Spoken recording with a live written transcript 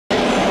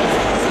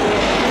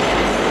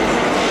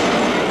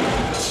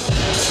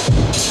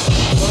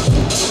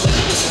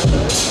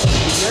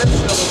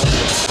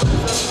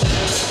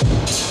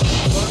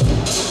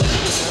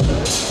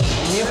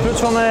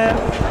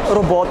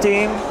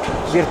роботи,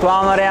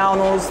 виртуална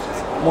реалност,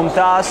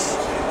 монтаж,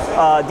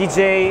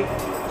 диджей.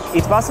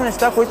 И това са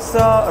неща, които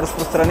са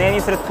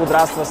разпространени сред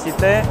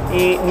подрастващите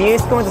и ние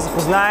искаме да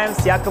запознаем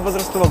всяка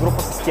възрастова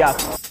група с тях.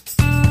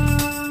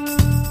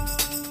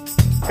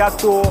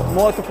 Както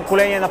моето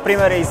поколение,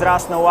 например, е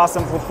израснало, аз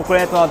съм от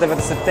поколението на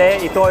 90-те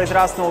и то е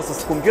израснало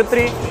с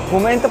компютри, в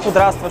момента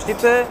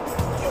подрастващите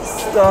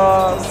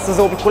са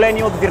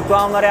заобиколени от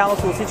виртуална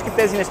реалност, от всички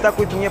тези неща,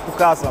 които ние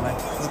показваме.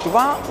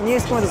 Затова ние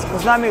искаме да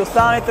запознаем и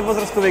останалите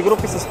възрастови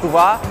групи с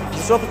това,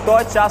 защото то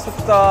е част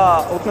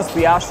от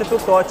настоящето,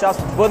 то е част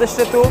от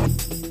бъдещето.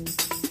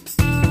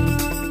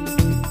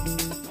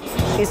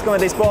 Искаме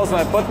да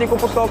използваме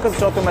пътникопотока,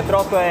 защото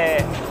метрото е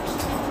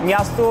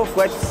място, в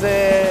което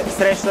се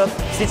срещат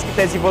всички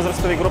тези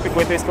възрастови групи,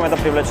 които искаме да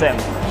привлечем.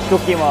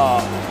 Тук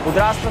има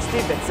подрастващи,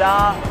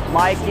 деца,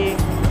 майки.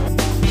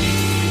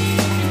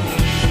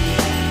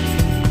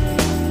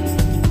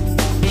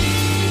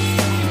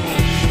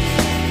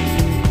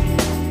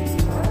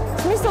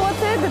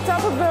 Смисълът е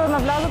децата да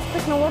навлязат в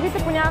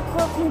технологиите по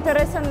някакъв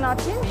интересен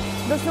начин,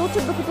 да се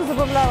учат докато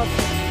забавляват.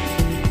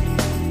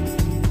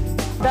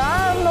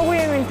 Да, много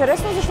им е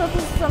интересно, защото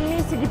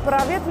сами си ги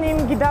правят, ние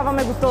им ги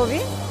даваме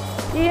готови.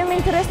 И им е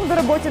интересно да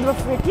работят в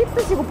екип,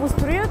 да си го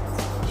построят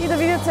и да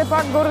видят все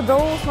пак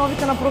горе-долу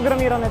основите на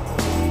програмирането.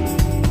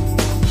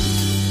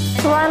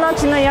 Това е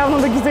начинът явно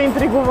да ги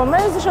заинтригуваме,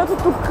 защото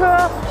тук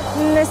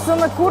не са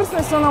на курс,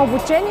 не са на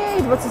обучение,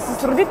 идват се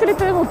с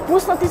родителите,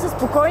 отпуснати са,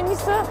 спокойни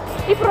са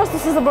и просто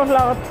се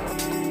забавляват.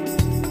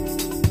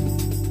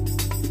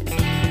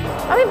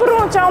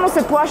 Първоначално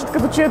се плашат,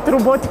 като чуят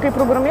роботика и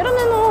програмиране,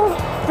 но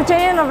в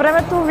течение на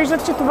времето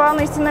виждат, че това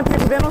наистина е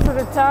пригодено за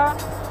деца,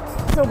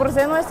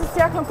 съобразено е с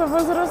тяхната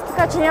възраст,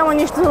 така че няма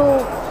нищо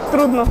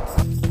трудно.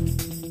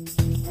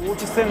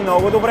 Получи се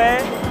много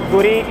добре,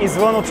 дори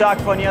извън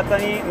очакванията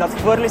ни,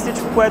 надхвърли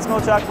всичко, което сме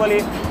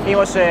очаквали.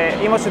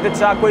 Имаше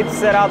деца, които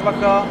се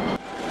радваха.